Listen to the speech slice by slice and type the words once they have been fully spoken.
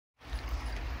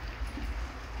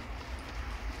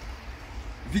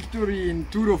victory in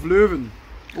Tour of Leuven,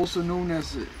 also known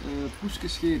as Poeske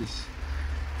Scheres.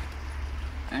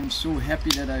 I'm so happy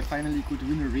that I finally could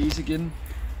win a race again.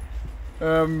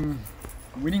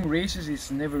 Winning races is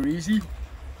never easy,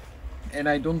 and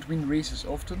I don't win races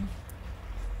often.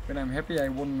 But I'm happy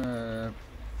I've won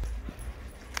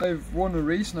a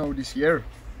race now this year.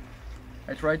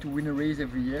 I try to win a race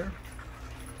every year.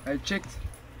 I checked,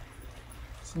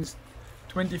 since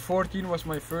 2014 was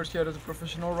my first year as a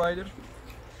professional rider,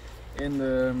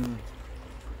 and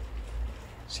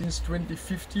since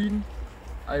 2015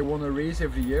 I won a race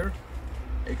every year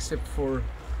except for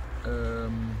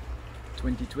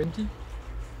 2020,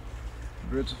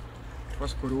 but it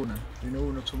was Corona, you know,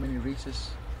 not so many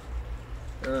races,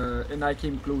 and I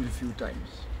came close a few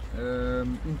times.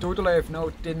 In total I have now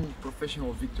 10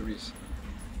 professional victories.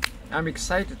 I'm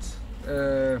excited.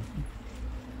 I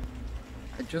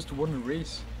just won a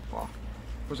race. Wow.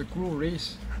 It was a cool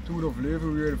race. Tour of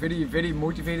Leuven. We were very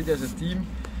motivated as a team,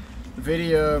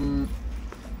 very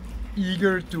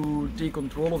eager to take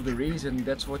control of the race, and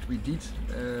that's what we did.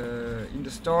 In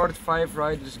the start, 5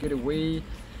 riders get away.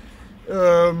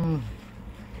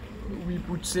 We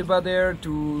put Seba there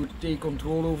to take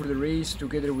control over the race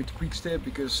together with Quickstep,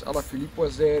 because Alaphilippe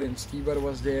was there and Stybar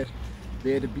was there.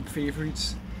 They're the big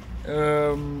favorites.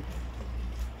 And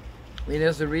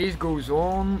as the race goes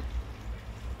on,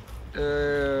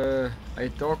 I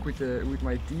talk with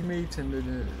my teammates and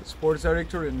the sports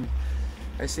director, and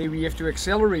I say we have to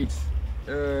accelerate,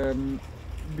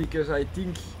 because I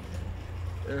think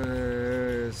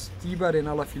Stybar and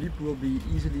Alaphilippe will be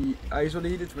easily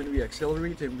isolated when we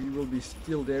accelerate, and we will be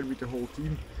still there with the whole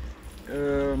team.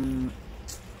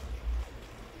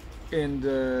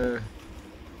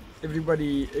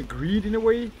 Everybody agreed in a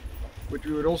way, but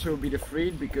we would also a bit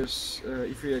afraid, because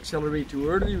if we accelerate too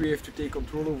early, we have to take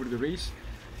control over the race,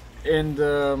 and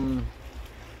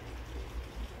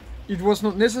it was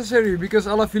not necessary, because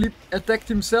Alaphilippe attacked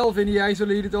himself and he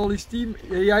isolated all his team.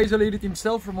 He isolated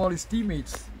himself from all his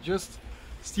teammates. Just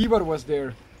Stybar was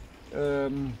there.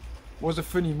 Was a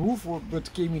funny move,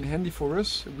 but came in handy for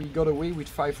us. We got away with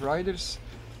 5 riders: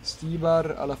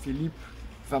 Stybar, Alaphilippe,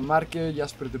 Van Marke,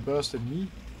 Jasper De Buist and me.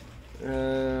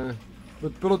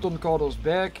 But Peloton caught us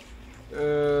back.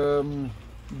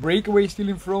 Breakaway still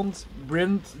in front.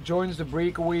 Brent joins the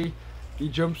breakaway. He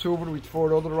jumps over with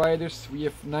 4 other riders. We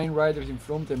have 9 riders in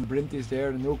front, and Brent is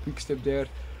there, no Quickstep there.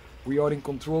 We are in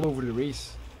control over the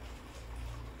race.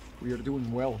 We are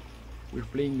doing well. We're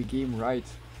playing the game right.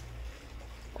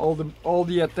 All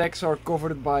the attacks are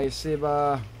covered by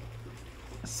Seba,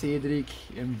 Cedric,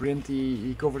 and Brent.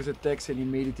 He covers attacks and he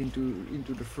made it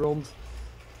into the front.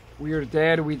 We are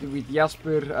there with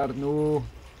Jasper, Arnaud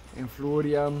and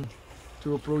Florian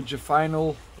to approach the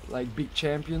final like big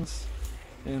champions,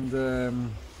 and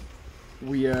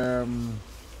we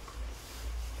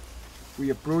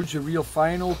approach the real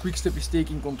final. Quickstep is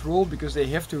taking control because they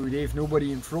have to, they have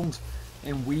nobody in front,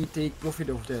 and we take profit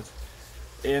of that.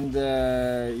 And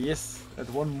yes, at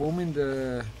one moment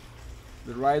the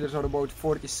riders are about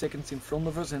 40 seconds in front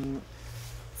of us, and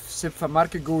Sepp Van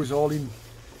Marke goes all in.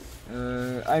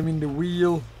 I'm in the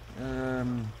wheel,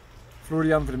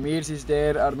 Florian Vermeers is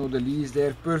there, Arnaud Delis is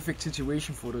there. Perfect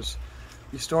situation for us.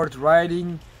 We start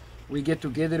riding, we get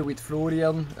together with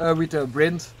Florian, with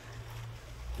Brent.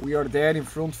 We are there in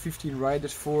front, 15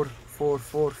 riders, 4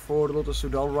 Lotto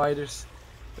Soudal riders.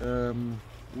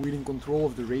 We're in control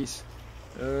of the race.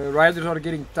 Riders are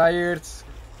getting tired,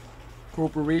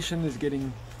 cooperation is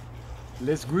getting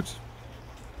less good.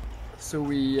 So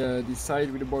we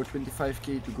decide with about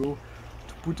 25k to go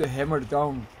to put the hammer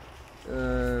down.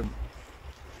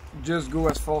 Just go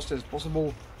as fast as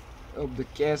possible up the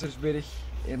Keizersberg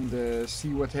and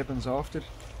see what happens after.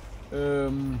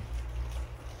 I'm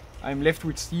left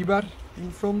with Stybar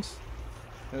in front,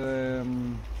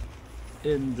 and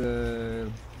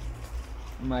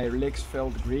my legs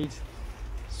felt great.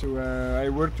 So I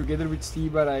worked together with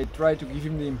Stybar. I try to give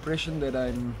him the impression that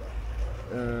I'm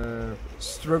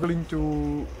struggling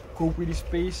to cope with his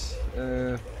pace,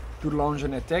 to launch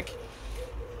an attack,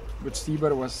 but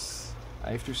Stybar was,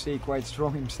 I have to say, quite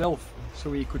strong himself,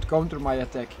 so he could counter my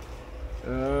attack,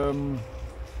 and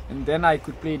then I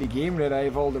could play the game that I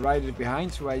have all the riders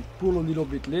behind, so I pull a little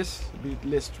bit less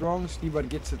strong. Stybar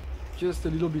gets just a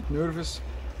little bit nervous,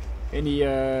 and he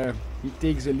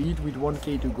takes the lead with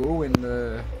 1k to go, and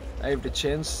I have the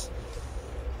chance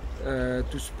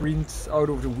to sprint out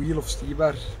of the wheel of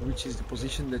Stybar, which is the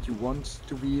position that you want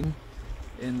to be in.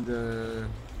 And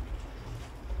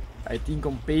I think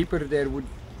on paper there would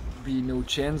be no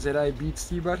chance that I beat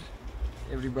Stybar.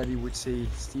 Everybody would say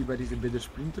Stybar is a better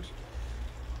sprinter,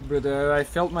 but I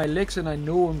felt my legs, and I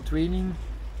know on training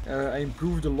I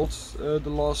improved a lot the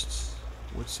last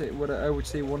what I would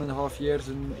say 1.5 years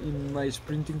in my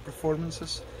sprinting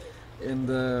performances, and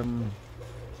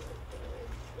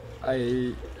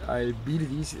I beat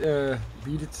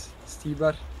it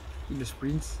Stibar in the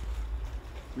sprint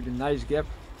with a nice gap.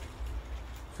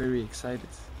 Very excited.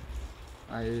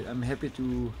 I'm happy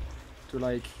to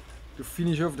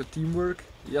finish off the teamwork.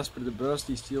 Jasper de Buist,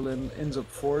 he still ends up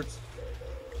fourth.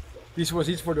 This was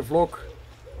it for the vlog.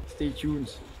 Stay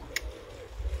tuned.